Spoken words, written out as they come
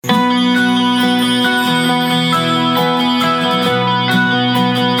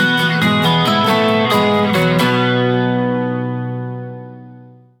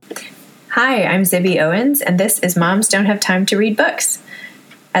Hi, I'm Zibbyowens, and this is Moms Don't Have Time to Read Books.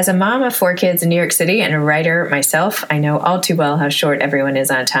 As a mom of 4 kids in New York City and a writer myself, I know all too well how short everyone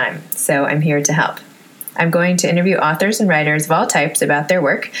is on time, so I'm here to help. I'm going to interview authors and writers of all types about their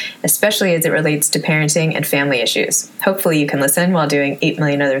work, especially as it relates to parenting and family issues. Hopefully you can listen while doing 8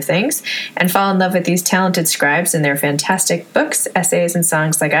 million other things and fall in love with these talented scribes and their fantastic books, essays, and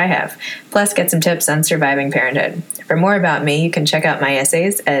songs like I have, plus get some tips on surviving parenthood. For more about me, you can check out my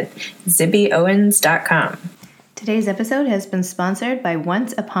essays at zibbyowens.com. Today's episode has been sponsored by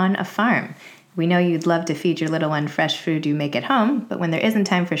Once Upon a Farm. We know you'd love to feed your little one fresh food you make at home, but when there isn't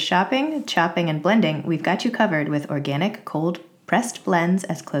time for shopping, chopping, and blending, we've got you covered with organic, cold-pressed blends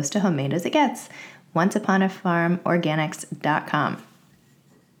as close to homemade as it gets. OnceUponAFarmOrganics.com.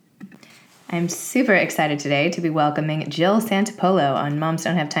 I'm super excited today to be welcoming Jill Santopolo on Moms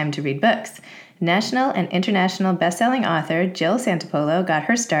Don't Have Time to Read Books. National and international best-selling author Jill Santopolo got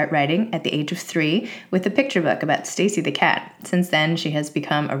her start writing at the age of 3 with a picture book about Stacy the cat. Since then, she has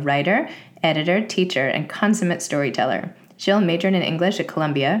become a writer, editor, teacher, and consummate storyteller. Jill majored in English at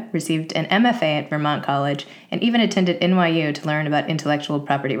Columbia, received an MFA at Vermont College, and even attended NYU to learn about intellectual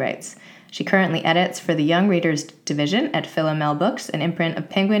property rights. She currently edits for the Young Readers Division at Philomel Books, an imprint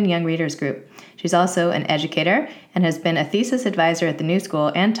of Penguin Young Readers Group. She's also an educator and has been a thesis advisor at the New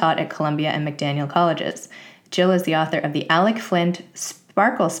School and taught at Columbia and McDaniel Colleges. Jill is the author of the Alec Flint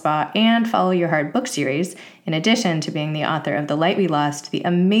Sparkle Spa and Follow Your Heart book series, in addition to being the author of The Light We Lost, the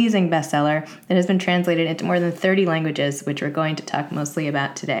amazing bestseller that has been translated into more than 30 languages, which we're going to talk mostly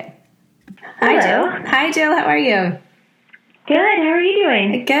about today. Hello. Hi, Jill. Hi, Jill. How are you? Good. How are you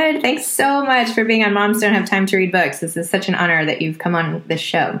doing? Good. Thanks so much for being on Moms Don't Have Time to Read Books. This is such an honor that you've come on this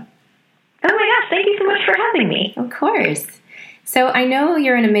show. Oh my gosh, thank you so much for having me. Of course. So I know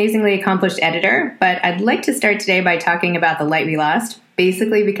you're an amazingly accomplished editor, but I'd like to start today by talking about The Light We Lost,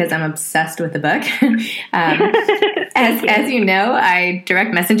 basically because I'm obsessed with the book. As you know, I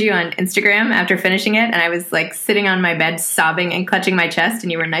direct messaged you on Instagram after finishing it, and I was like sitting on my bed sobbing and clutching my chest,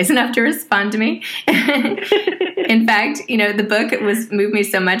 and you were nice enough to respond to me. In fact, the book moved me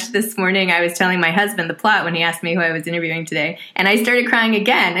so much this morning, I was telling my husband the plot when he asked me who I was interviewing today, and I started crying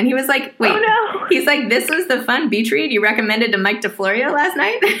again, and he was like, wait, oh, no. He's like, this was the fun beach read you recommended to Mike DeFlorio last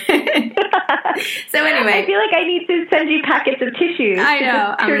night? So anyway. I feel like I need to send you packets of tissues. I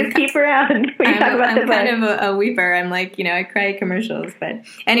know. To keep around when you talk about the book. I'm kind of a weeper. I'm like, I cry at commercials. But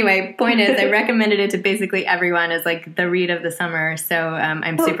anyway, point is, I recommended it to basically everyone as like the read of the summer. So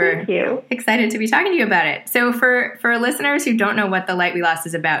I'm super excited to be talking to you about it. So for listeners who don't know what The Light We Lost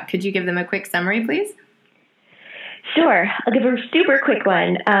is about, could you give them a quick summary, please? Sure. I'll give a super quick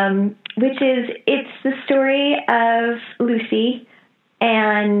one, which is it's the story of Lucy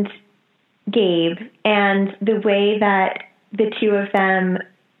and Gabe and the way that the two of them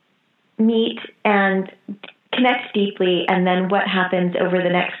meet and connect deeply, and then what happens over the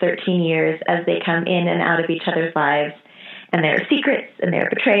next 13 years as they come in and out of each other's lives. And there are secrets, and there are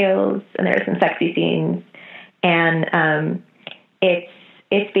betrayals, and there are some sexy scenes. And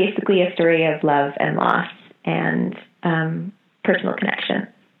it's basically a story of love and loss and personal connection.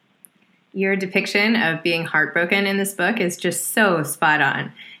 Your depiction of being heartbroken in this book is just so spot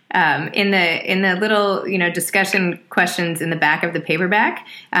on. In the little discussion questions in the back of the paperback,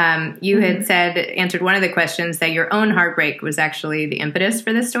 you had answered one of the questions that your own heartbreak was actually the impetus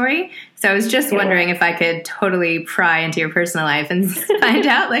for this story. So I was just wondering if I could totally pry into your personal life and find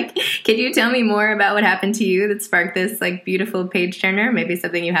out, could you tell me more about what happened to you that sparked this beautiful page turner? Maybe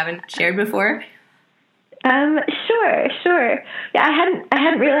something you haven't shared before. Sure. Yeah, I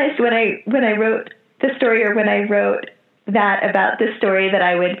hadn't realized when I wrote the story, or when I wrote that about this story, that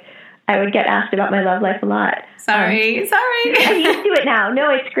I would get asked about my love life a lot. Sorry. I'm used to it now.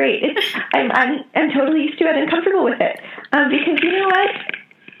 No, it's great. I'm totally used to it and comfortable with it. Because you know what?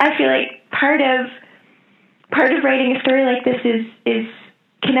 I feel like part of writing a story like this is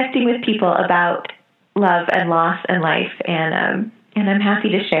connecting with people about love and loss and life, and I'm happy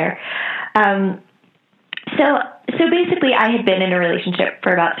to share. So basically, I had been in a relationship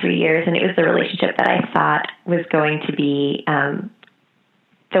for about 3 years, and it was the relationship that I thought was going to be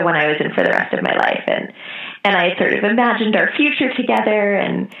the one I was in for the rest of my life, and I had sort of imagined our future together,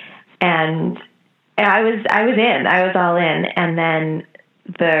 and I was all in, and then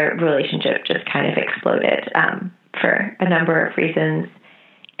the relationship just kind of exploded for a number of reasons,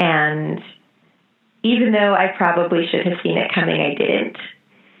 and even though I probably should have seen it coming, I didn't,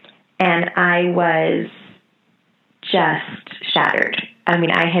 and I was just shattered. I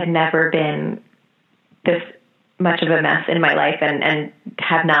mean, I had never been this much of a mess in my life, and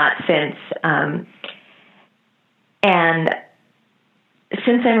have not since. And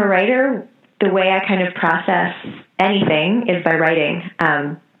since I'm a writer, the way I kind of process anything is by writing.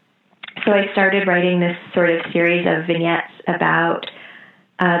 So I started writing this sort of series of vignettes about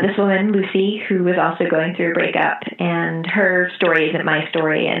this woman, Lucy, who was also going through a breakup, and her story isn't my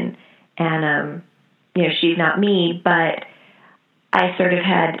story, and she's not me, but I sort of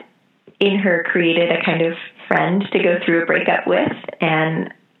had in her created a kind of friend to go through a breakup with,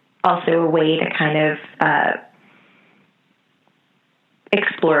 and also a way to kind of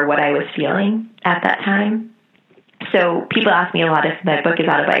explore what I was feeling at that time. So people ask me a lot if my book is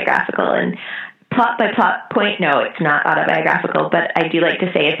autobiographical, and plot by plot point, no, it's not autobiographical, but I do like to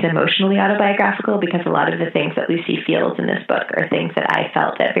say it's emotionally autobiographical, because a lot of the things that Lucy feels in this book are things that I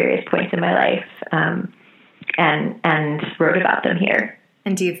felt at various points in my life, and wrote about them here.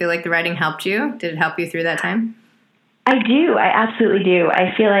 And do you feel like the writing helped you? Did it help you through that time? I do. I absolutely do.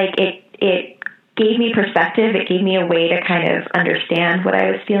 I feel like it gave me perspective. It gave me a way to kind of understand what I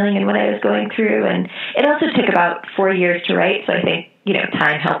was feeling and what I was going through. And it also took about 4 years to write, so I think,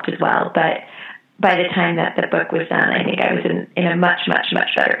 time helped as well. But by the time that the book was done, I think I was in a much, much,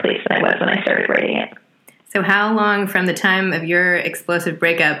 much better place than I was when I started writing it. So how long from the time of your explosive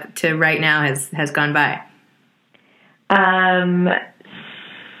breakup to right now has gone by?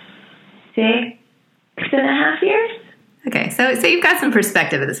 6.5 years. Okay, so you've got some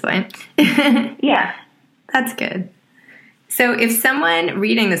perspective at this point. Yeah. That's good. So if someone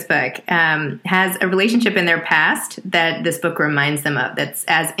reading this book has a relationship in their past that this book reminds them of, that's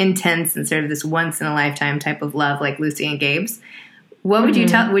as intense and sort of this once-in-a-lifetime type of love like Lucy and Gabe's, what would you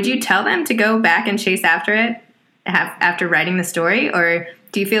tell? Would you tell them to go back and chase after it after writing the story? Or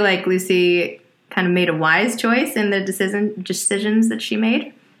do you feel like Lucy kind of made a wise choice in the decisions that she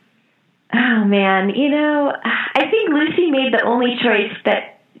made? Oh, man. I think Lucy made the only choice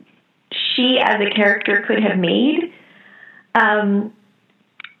that she as a character could have made. And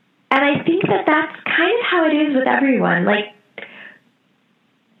I think that that's kind of how it is with everyone. Like,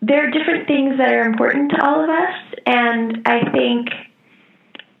 there are different things that are important to all of us. And I think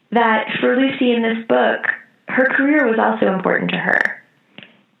that for Lucy in this book, her career was also important to her.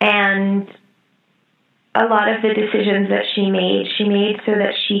 And a lot of the decisions that she made so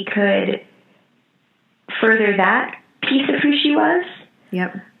that she could further that piece of who she was.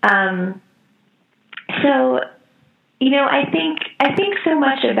 Yep. So, I think so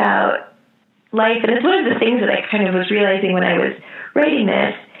much about life, and it's one of the things that I kind of was realizing when I was writing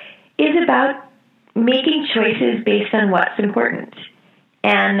this, is about making choices based on what's important.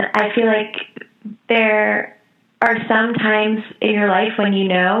 And I feel like there are some times in your life when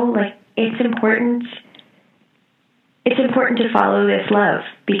it's important to follow this love,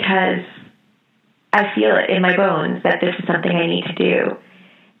 because I feel it in my bones that this is something I need to do.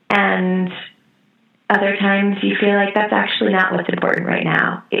 And other times you feel like that's actually not what's important right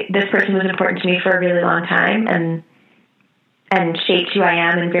now. This person was important to me for a really long time and shaped who I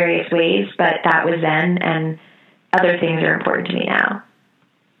am in various ways, but that was then, and other things are important to me now.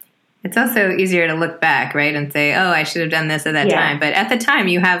 It's also easier to look back, right, and say, oh, I should have done this at that time. But at the time,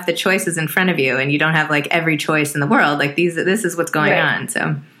 you have the choices in front of you, and you don't have, like, every choice in the world. Like, this is what's going on,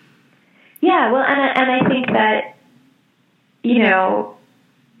 so. Yeah, well, and I think that,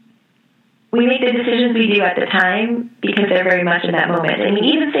 we make the decisions we do at the time because they're very much in that moment. I mean,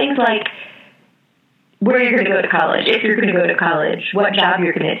 even things like where you're going to go to college, if you're going to go to college, what job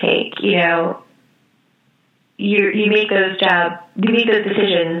you're going to take, you make those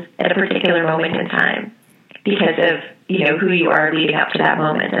decisions at a particular moment in time because of, who you are leading up to that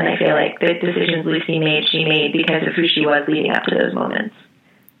moment. And I feel like the decisions Lucy made, she made because of who she was leading up to those moments.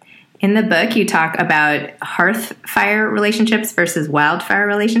 In the book, you talk about hearth fire relationships versus wildfire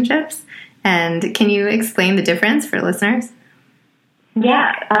relationships. And can you explain the difference for listeners?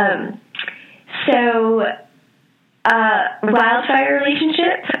 Yeah. So wildfire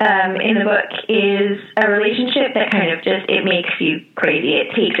relationship in the book is a relationship that kind of it makes you crazy.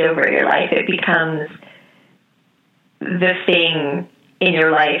 It takes over your life. It becomes the thing in your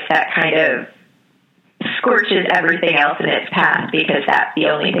life that kind of scorches everything else in its path because that's the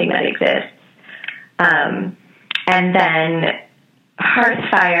only thing that exists. And then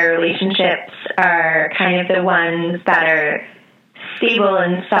hearthfire relationships are kind of the ones that are stable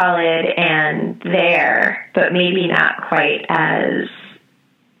and solid and there, but maybe not quite as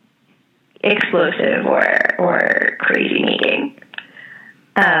explosive or crazy making.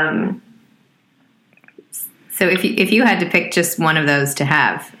 So if you had to pick just one of those to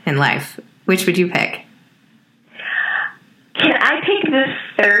have in life, which would you pick? Can I pick the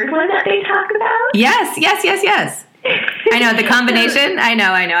third one that they talk about? Yes. I know, the combination. I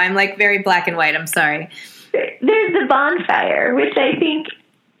know. I'm like very black and white. I'm sorry. There's the bonfire, which I think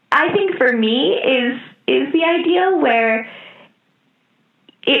I think for me is the ideal, where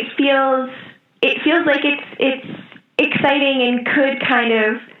it feels like it's exciting and could kind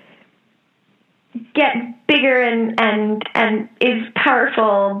of get bigger and is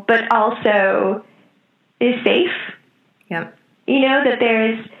powerful, but also is safe. Yep. That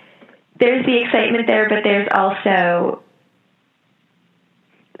there's the excitement there, but there's also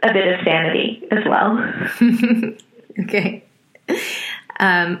a bit of sanity as well. Okay.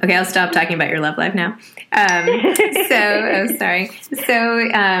 Okay, I'll stop talking about your love life now. Sorry. So,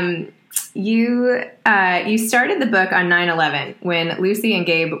 you started the book on 9/11 when Lucy and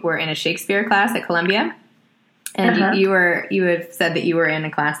Gabe were in a Shakespeare class at Columbia, and you have said that you were in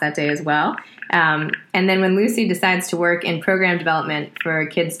a class that day as well. And then when Lucy decides to work in program development for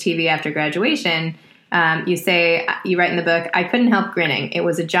kids' TV after graduation, you write in the book, "I couldn't help grinning. It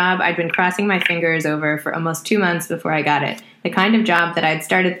was a job I'd been crossing my fingers over for almost 2 months before I got it. The kind of job that I'd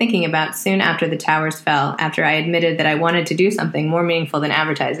started thinking about soon after the towers fell, after I admitted that I wanted to do something more meaningful than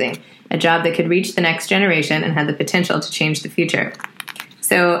advertising, a job that could reach the next generation and had the potential to change the future."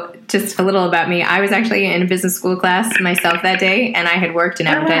 So just a little about me. I was actually in a business school class myself that day, and I had worked in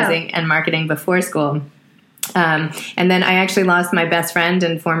advertising and marketing before school. And then I actually lost my best friend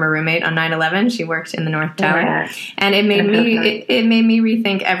and former roommate on 9/11. She worked in the North Tower, and it made me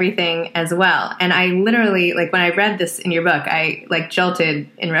rethink everything as well. And I literally, like, when I read this in your book, I jolted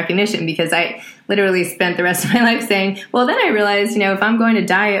in recognition, because I literally spent the rest of my life saying, well, then I realized, if I'm going to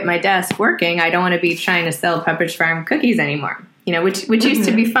die at my desk working, I don't want to be trying to sell Pepperidge Farm cookies anymore, which used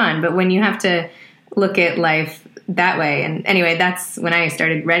to be fun. But when you have to look at life that way. And anyway, that's when I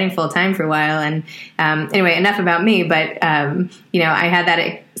started writing full time for a while. And anyway, enough about me. But, I had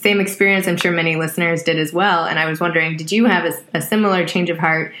that same experience. I'm sure many listeners did as well. And I was wondering, did you have a similar change of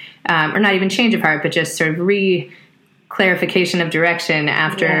heart, or not even change of heart, but just sort of clarification of direction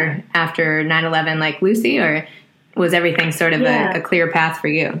after 9/11 like Lucy, or was everything sort of a clear path for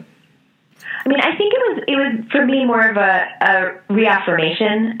you? I mean, I think it was for me more of a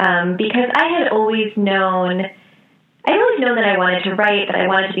reaffirmation, because I had always known that I wanted to write, that I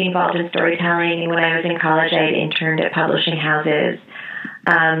wanted to be involved in storytelling. And when I was in college, I had interned at publishing houses.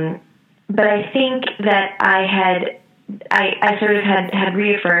 But I think that I sort of had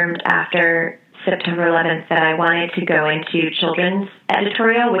reaffirmed after September 11th that I wanted to go into children's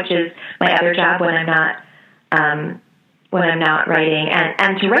editorial, which is my other job when I'm not writing,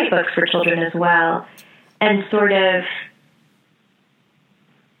 and to write books for children as well. And sort of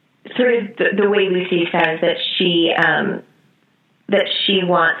the way Lucy says that she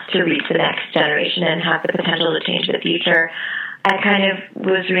wants to reach the next generation and have the potential to change the future, I kind of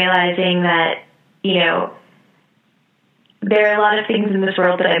was realizing that, there are a lot of things in this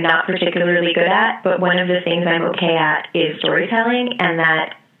world that I'm not particularly good at, but one of the things I'm okay at is storytelling, and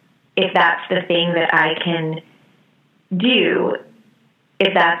that if that's the thing that I can do,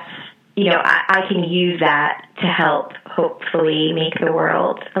 if that's, I can use that to help hopefully make the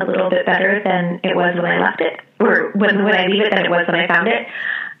world a little bit better than it was when I left it, or when I leave it than it was when I found it.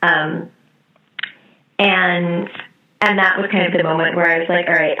 And that was kind of the moment where I was like,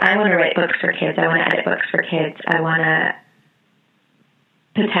 all right, I want to write books for kids. I want to edit books for kids. I want to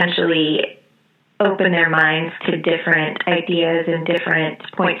potentially open their minds to different ideas and different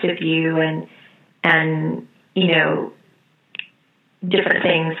points of view and different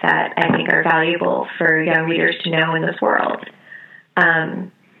things that I think are valuable for young readers to know in this world.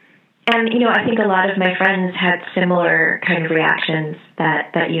 And, I think a lot of my friends had similar kind of reactions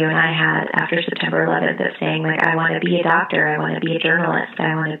that you and I had after September 11th, of saying, like, I want to be a doctor, I want to be a journalist,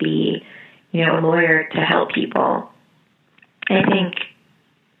 I want to be, a lawyer to help people. I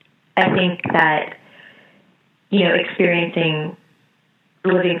think that,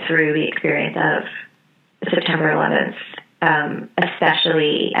 living through the experience of September 11th,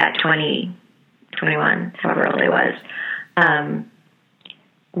 especially at 20, 21, however old I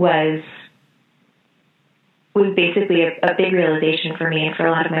was basically a big realization for me and for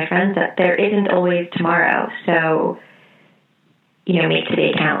a lot of my friends that there isn't always tomorrow. So, make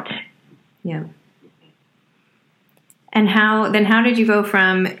today count. Yeah. And how did you go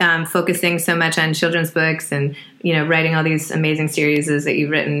from focusing so much on children's books and, writing all these amazing series that you've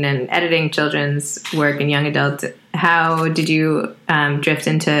written and editing children's work and young adults? How did you drift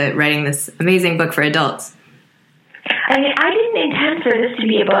into writing this amazing book for adults? I mean, I didn't intend for this to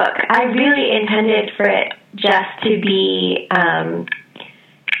be a book. I really intended for it just to be,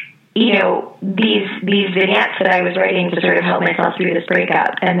 these vignettes that I was writing to sort of help myself through this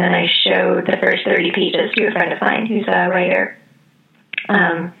breakup. And then I showed the first 30 pages to a friend of mine who's a writer,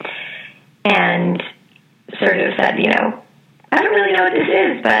 and sort of said, I don't really know what this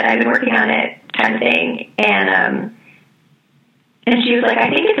is, but I've been working on it, kind of thing. And she was like, I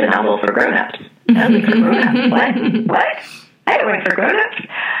think it's a novel for grown-ups. I was like, for grown-ups? What? I don't write for grown-ups.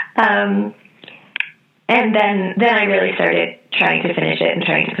 And then I really started trying to finish it and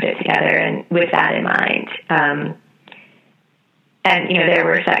trying to put it together, and with that in mind. And, there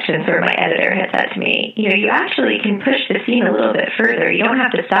were sections where my editor had said to me, you actually can push the scene a little bit further. You don't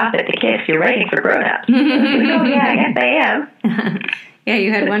have to stop at the kiss. You're writing for grown-ups. I was like, oh, yeah, I guess I am. Yeah,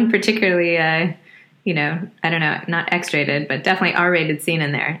 you had one particularly, I don't know, not X-rated, but definitely R-rated scene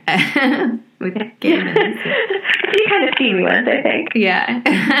in there. With Game. You kind of see me once, I think.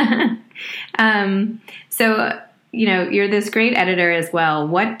 Yeah. So, you're this great editor as well.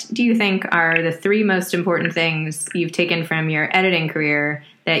 What do you think are the 3 most important things you've taken from your editing career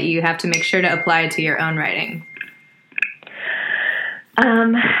that you have to make sure to apply to your own writing?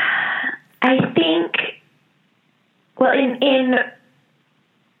 I think, well, in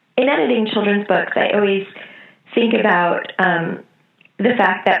editing children's books, I always think about the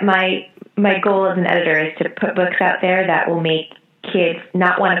fact that my goal as an editor is to put books out there that will make kids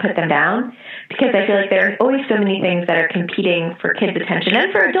not want to put them down, because I feel like there are always so many things that are competing for kids' attention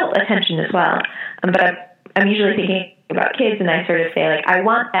and for adult attention as well. But I'm usually thinking about kids, and I sort of say, like, I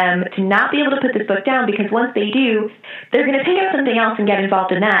want them to not be able to put this book down, because once they do, they're going to pick up something else and get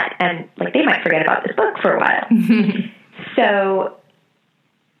involved in that, and like they might forget about this book for a while. So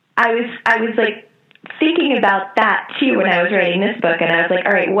I was like thinking about that too when I was writing this book, and I was like,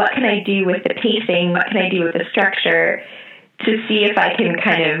 all right, what can I do with the pacing? What can I do with the structure to see if I can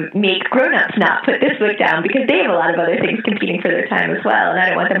kind of make grown-ups not put this book down, because they have a lot of other things competing for their time as well, and I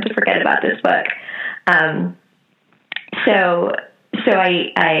don't want them to forget about this book. So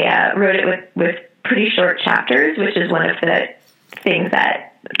I wrote it with pretty short chapters, which is one of the things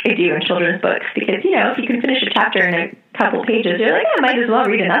that I do in children's books, because, if you can finish a chapter in a couple pages, you're like, I might as well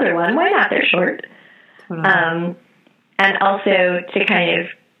read another one. Why not? They're short. Totally. And also to kind of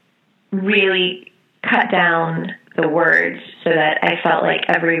really cut down the words so that I felt like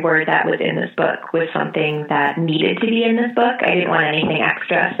every word that was in this book was something that needed to be in this book. I didn't want anything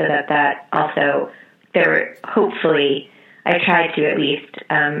extra, so that also there were, hopefully, I tried to at least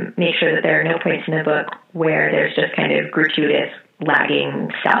make sure that there are no points in the book where there's just kind of gratuitous lagging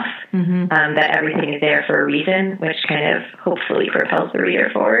stuff, that everything is there for a reason, which kind of hopefully propels the reader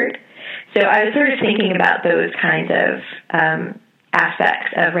forward. So I was sort of thinking about those kinds of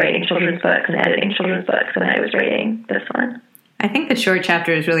aspects of writing children's books and editing children's books when I was writing this one. I think the short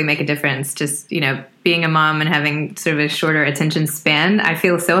chapters really make a difference. Just, being a mom and having sort of a shorter attention span, I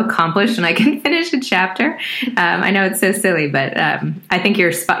feel so accomplished when I can finish a chapter. I know it's so silly, but I think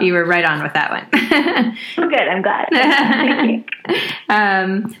you were right on with that one. Oh, good. I'm glad. Thank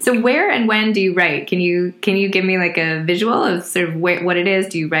you. So where and when do you write? Can you give me like a visual of sort of what it is?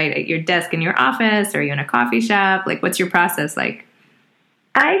 Do you write at your desk in your office? Or are you in a coffee shop? Like, what's your process like?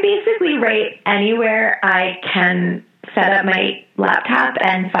 I basically write anywhere I can set up my laptop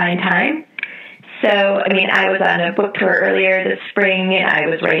and find time. So, I was on a book tour earlier this spring, and I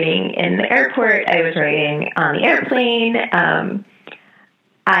was writing in the airport. I was writing on the airplane.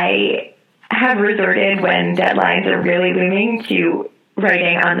 I have resorted, when deadlines are really looming, to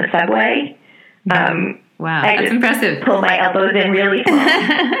writing on the subway. Wow, that's impressive. Pull my elbows in really small.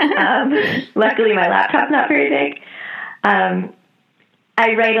 Luckily, my laptop's not very big.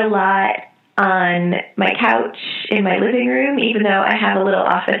 I write a lot on my couch in my living room. Even though I have a little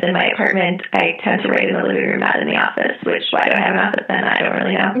office in my apartment, I tend to write in the living room, not in the office, which, why do I have an office then? I don't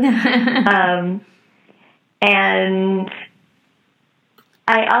really know. And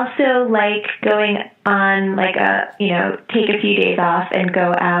I also like going on take a few days off and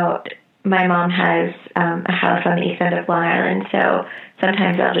go out. My mom has a house on the east end of Long Island, so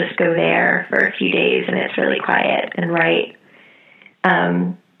sometimes I'll just go there for a few days, and it's really quiet and write.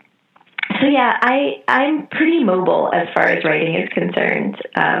 So yeah, I'm pretty mobile as far as writing is concerned.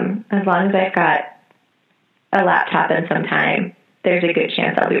 As long as I've got a laptop and some time, there's a good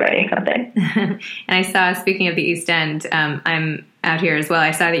chance I'll be writing something. And I saw, speaking of the East End, I'm out here as well.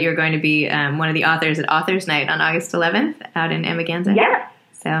 I saw that you were going to be one of the authors at Authors Night on August 11th out in Amagansett. Yeah,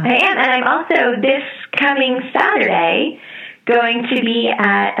 so I am. And I'm also, this coming Saturday, going to be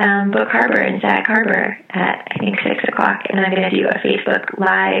at Book Harbor in Sag Harbor at, I think, 6 o'clock. And I'm going to do a Facebook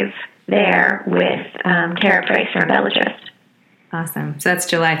Live there with Kara Price from Bellatrist. Awesome. So that's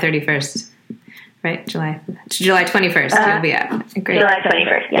July 31st, right? July 21st. You'll be at. Great. July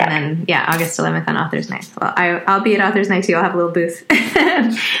 21st, yeah. And then, August 11th on Authors Night. Well, I'll be at Authors Night too. I'll have a little booth.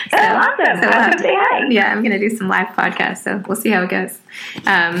 So, Awesome. Come say hi. Yeah, I'm going to do some live podcasts, so we'll see how it goes.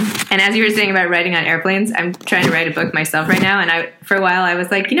 And as you were saying about writing on airplanes, I'm trying to write a book myself right now, and for a while I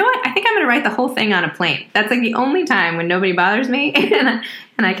was like, you know what? I think I'm going to write the whole thing on a plane. That's like the only time when nobody bothers me, and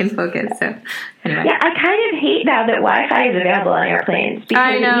I can focus. So anyway. Yeah, I kind of hate now that Wi-Fi is available on airplanes because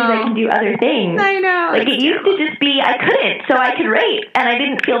I know. it means I can do other things. I know. Like it used to just be I couldn't, so I could rate, and I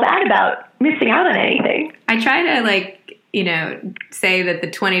didn't feel bad about missing out on anything. I try to say that the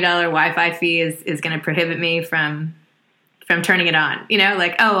 $20 Wi-Fi fee is going to prohibit me from turning it on.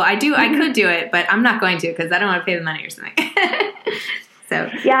 I could do it, but I'm not going to because I don't want to pay the money or something. So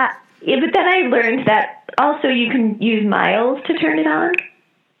yeah, but then I learned that also you can use miles to turn it on.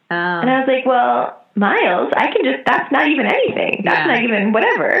 Oh. And I was like, well, miles, that's not even anything. That's not even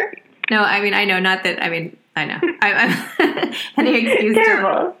whatever. No, I mean, I know, not that, I mean, I know. I'm any excuse. It's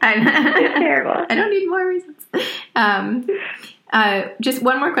terrible. It's terrible. I don't need more reasons. Just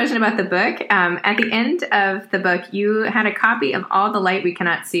one more question about the book. At the end of the book, you had a copy of All the Light We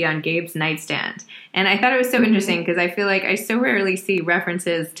Cannot See on Gabe's nightstand. And I thought it was so interesting because I feel like I so rarely see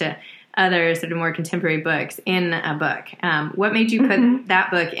references to other sort of more contemporary books in a book. What made you put that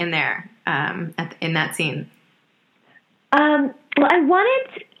book in there in that scene? Well, I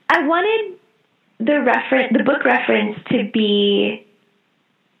wanted the book reference to be.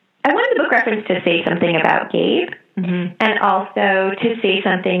 I wanted the book reference to say something about Gabe, and also to say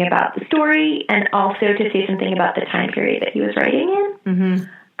something about the story, and also to say something about the time period that he was writing in.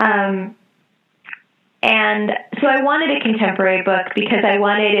 And so I wanted a contemporary book because I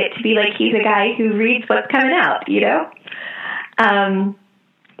wanted it to be like he's a guy who reads what's coming out,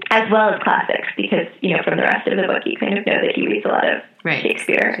 as well as classics because, from the rest of the book, you kind of know that he reads a lot of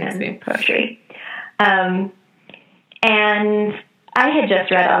Shakespeare and poetry. And I had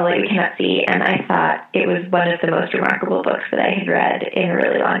just read All the Light We Cannot See, and I thought it was one of the most remarkable books that I had read in a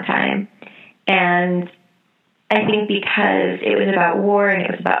really long time. And I think because it was about war and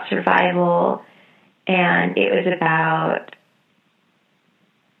it was about survival, and it was about,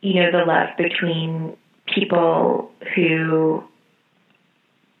 the love between people who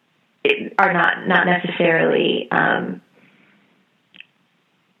are not necessarily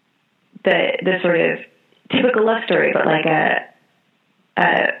the sort of typical love story, but like a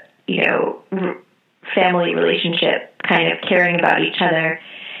family relationship, kind of caring about each other.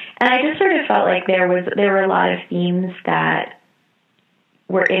 And I just sort of felt like there were a lot of themes that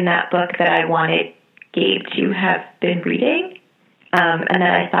were in that book that I wanted Gabe to have been reading, and that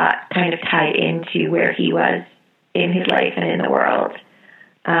I thought kind of tied into where he was in his life and in the world.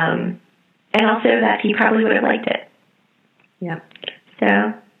 And also that he probably would have liked it. Yeah.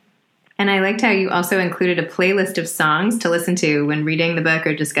 So. And I liked how you also included a playlist of songs to listen to when reading the book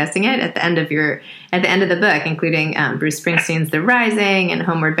or discussing it at the end of the book, including Bruce Springsteen's "The Rising" and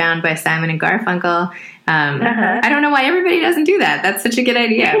 "Homeward Bound" by Simon and Garfunkel. I don't know why everybody doesn't do that. That's such a good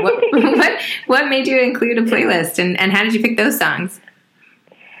idea. What made you include a playlist, and how did you pick those songs?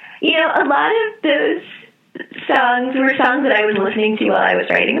 A lot of those songs were songs that I was listening to while I was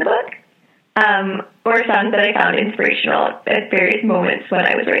writing the book. Or songs that I found inspirational at various moments when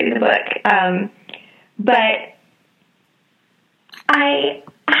I was writing the book. But I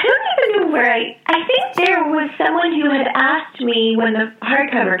don't even know where I think there was someone who had asked me when the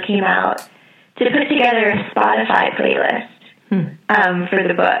hardcover came out to put together a Spotify playlist for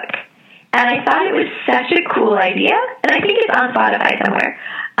the book. And I thought it was such a cool idea. And I think it's on Spotify somewhere.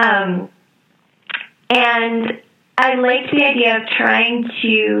 And I liked the idea of trying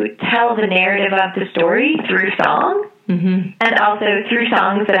to tell the narrative of the story through song, and also through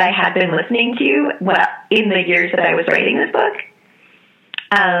songs that I had been listening to in the years that I was writing this book.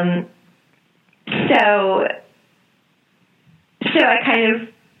 So I kind of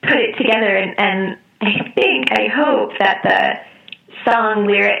put it together, and I hope that the song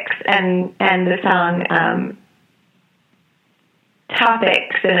lyrics and the song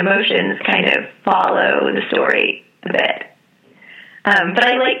topics and emotions kind of follow the story a bit. But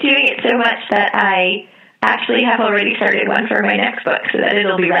I like doing it so much that I actually have already started one for my next book so that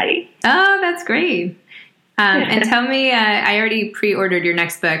it'll be ready. Oh, that's great. And tell me, I already pre-ordered your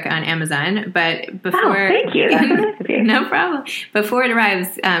next book on Amazon, but before... Oh, thank you. That's nice of you. No problem. Before it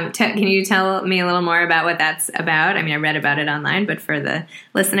arrives, can you tell me a little more about what that's about? I mean, I read about it online, but for the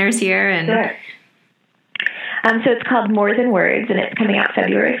listeners here... Sure. So it's called More Than Words, and it's coming out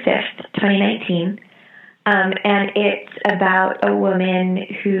February 5th, 2019. And it's about a woman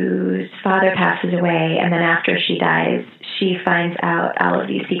whose father passes away, and then after she dies, she finds out all of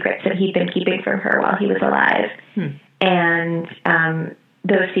these secrets that he'd been keeping from her while he was alive. And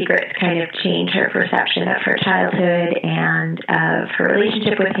those secrets kind of change her perception of her childhood and of her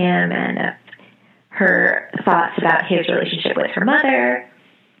relationship with him and of her thoughts about his relationship with her mother.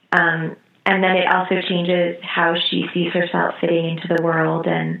 And then it also changes how she sees herself fitting into the world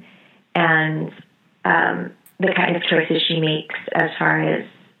and the kind of choices she makes as far as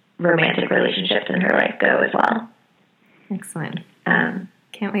romantic relationships in her life go as well. Excellent.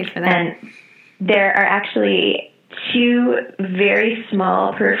 Can't wait for that. And there are actually 2 very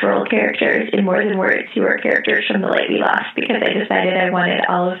small peripheral characters in More Than Words who are characters from The Light We Lost, because I decided I wanted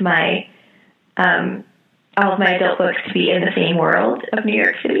all of my adult books to be in the same world of New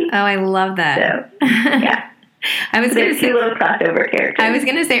York City. Oh, I love that. So, yeah. I was going to say 2 little crossover characters. I was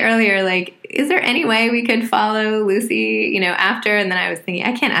going to say earlier, like, is there any way we could follow Lucy, after? And then I was thinking,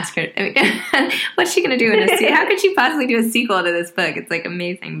 I can't ask her. I mean, what's she going to do in a sequel? How could she possibly do a sequel to this book? It's like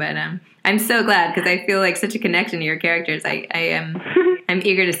amazing, but I'm so glad because I feel like such a connection to your characters. I'm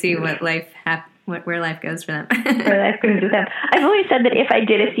eager to see what where life goes for them. Where life goes with them. I've always said that if I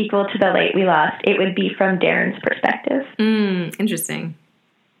did a sequel to The Light We Lost, it would be from Darren's perspective. Interesting.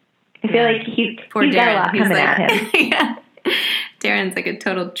 I feel like he's Darren. got a lot coming at him. Yeah. Darren's like a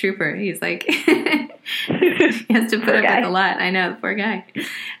total trooper. He's like, he has to put up with a lot. I know, poor guy.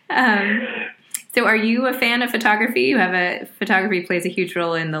 So are you a fan of photography? Photography plays a huge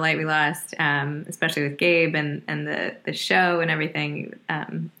role in The Light We Lost, especially with Gabe and the show and everything.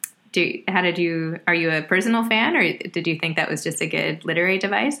 Are you a personal fan, or did you think that was just a good literary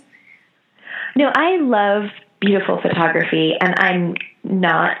device? No, I love beautiful photography, and I'm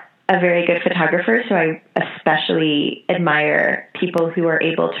not a very good photographer, so I especially admire people who are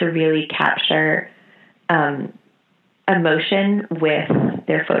able to really capture emotion with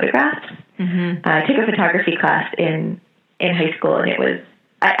their photographs. Mm-hmm. I took a photography class in high school, and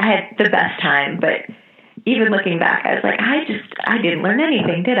I had the best time, but even looking back, I was like, I didn't learn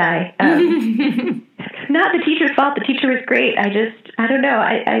anything, did I? Not the teacher's fault. The teacher was great. I don't know.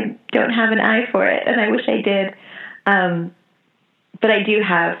 I don't have an eye for it, and I wish I did. But I do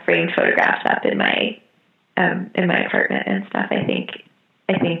have framed photographs up in my apartment and stuff. I think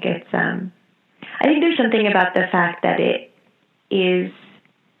it's I think there's something about the fact that it is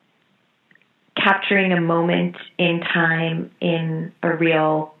capturing a moment in time in a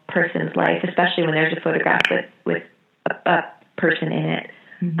real person's life, especially when there's a photograph with a person in it.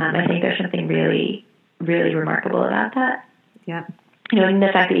 Mm-hmm. I think there's something really, really remarkable about that. Yeah. And the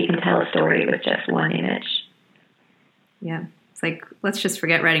fact that you can tell a story with just one image. Yeah. It's like, let's just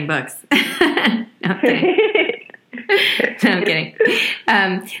forget writing books. No, I'm kidding. No, I'm kidding.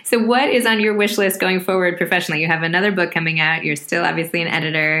 So what is on your wish list going forward professionally? You have another book coming out. You're still obviously an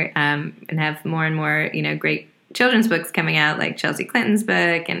editor, and have more and more, great children's books coming out, like Chelsea Clinton's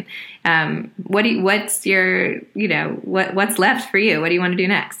book. And what's your, what's left for you? What do you want to do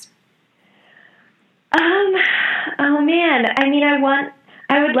next? Oh man. I mean,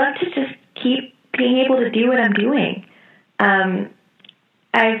 I would love to just keep being able to do what I'm doing.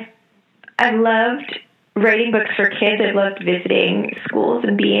 I've loved writing books for kids. I've loved visiting schools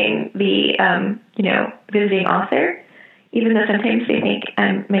and being the, visiting author, even though sometimes they think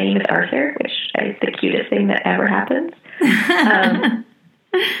my name is Arthur, which is the cutest thing that ever happens.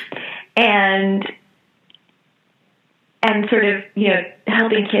 And sort of,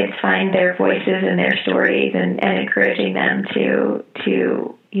 helping kids find their voices and their stories and encouraging them to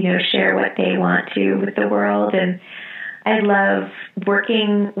share what they want to with the world. And I love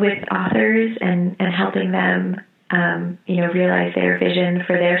working with authors and helping them, realize their vision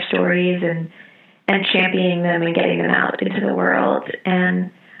for their stories and championing them and getting them out into the world.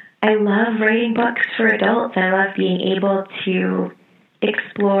 And I love writing books for adults. I love being able to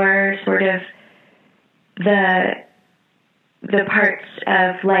explore sort of the parts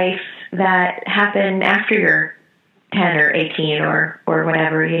of life that happen after you're 10 or 18 or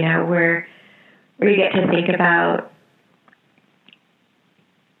whatever, where you get to think about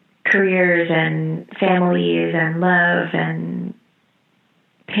careers and families and love and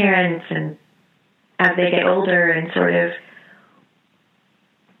parents and as they get older and sort of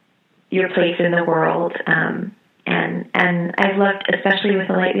your place in the world. And I've loved, especially with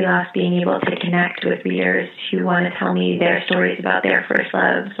The Light We Lost, being able to connect with readers who want to tell me their stories about their first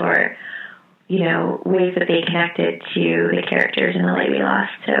loves or, ways that they connected to the characters in The Light We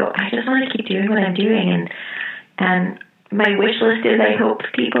Lost. So I just want to keep doing what I'm doing. And my wish list is I hope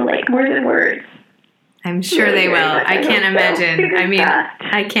people like More Than Words. I'm sure they will. I can't imagine. I mean,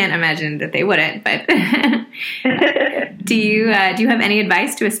 I can't imagine that they wouldn't, but do you have any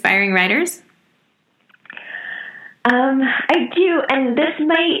advice to aspiring writers? I do, and this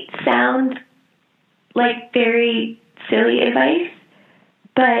might sound like very silly advice,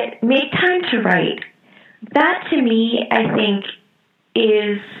 but make time to write. That to me, I think,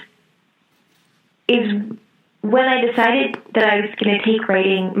 is when I decided that I was going to take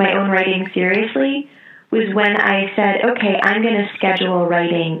my own writing seriously, was when I said, okay, I'm going to schedule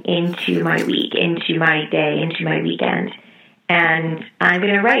writing into my week, into my day, into my weekend. And I'm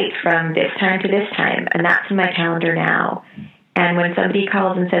going to write from this time to this time, and that's in my calendar now. And when somebody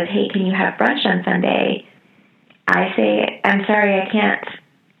calls and says, hey, can you have brunch on Sunday? I say, I'm sorry, I can't.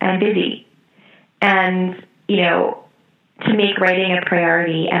 I'm busy. And, to make writing a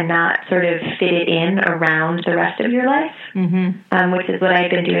priority and not sort of fit it in around the rest of your life, which is what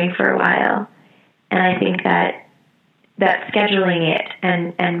I've been doing for a while. And I think that scheduling it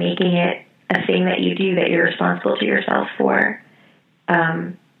and making it a thing that you do, that you're responsible to yourself for,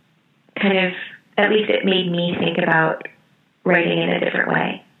 kind of, at least it made me think about writing in a different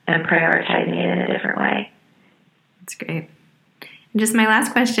way and prioritizing it in a different way. That's great. And just my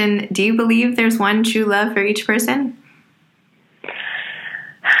last question, do you believe there's one true love for each person?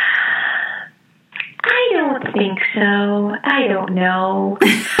 I don't think so. I don't know.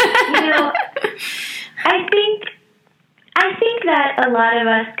 I think that a lot of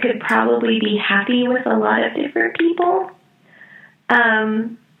us could probably be happy with a lot of different people.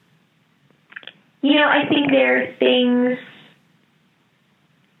 I think there are things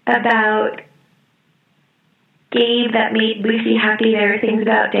about Gabe that made Lucy happy. There are things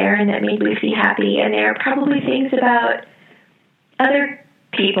about Darren that made Lucy happy. And there are probably things about other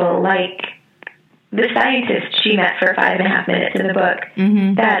people, like the scientist she met for 5.5 minutes in the book,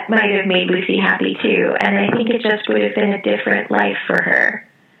 that might have made Lucy happy too. And I think it just would have been a different life for her.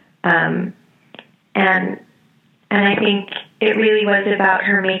 And I think it really was about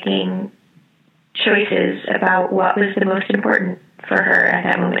her making choices about what was the most important for her at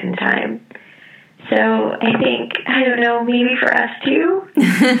that moment in time. So I think, I don't know, maybe for us too,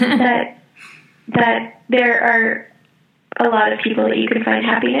 that there are a lot of people that you can find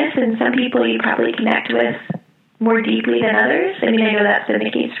happiness, and some people you probably connect with more deeply than others. I mean, I know that's been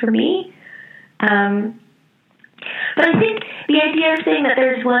the case for me. But I think the idea of saying that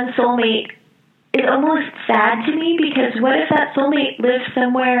there's one soulmate is almost sad to me, because what if that soulmate lives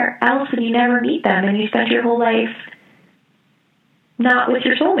somewhere else and you never meet them and you spend your whole life not with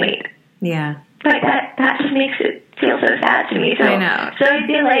your soulmate? Yeah. Like that just makes it feel so sad to me. So, I know. So I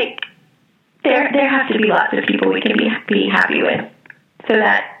feel like there have to be lots of people we can be happy with, so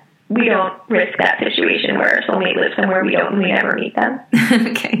that we don't risk that situation where our soulmate lives somewhere we never meet them.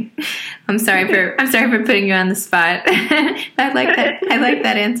 Okay. I'm sorry for putting you on the spot. I like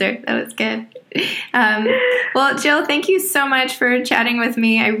that answer. That was good. Well, Jill, thank you so much for chatting with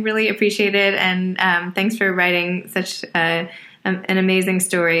me. I really appreciate it, and thanks for writing such an amazing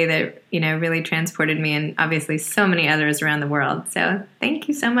story that really transported me, and obviously so many others around the world. So thank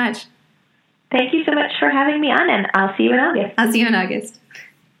you so much. Thank you so much for having me on, and I'll see you in August. I'll see you in August.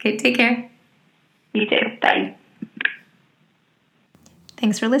 Okay, take care. You too. Bye.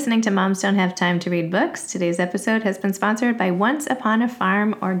 Thanks for listening to Moms Don't Have Time to Read Books. Today's episode has been sponsored by Once Upon a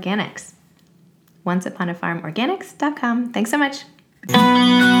Farm Organics. OnceUponAFarmOrganics.com. Thanks so much.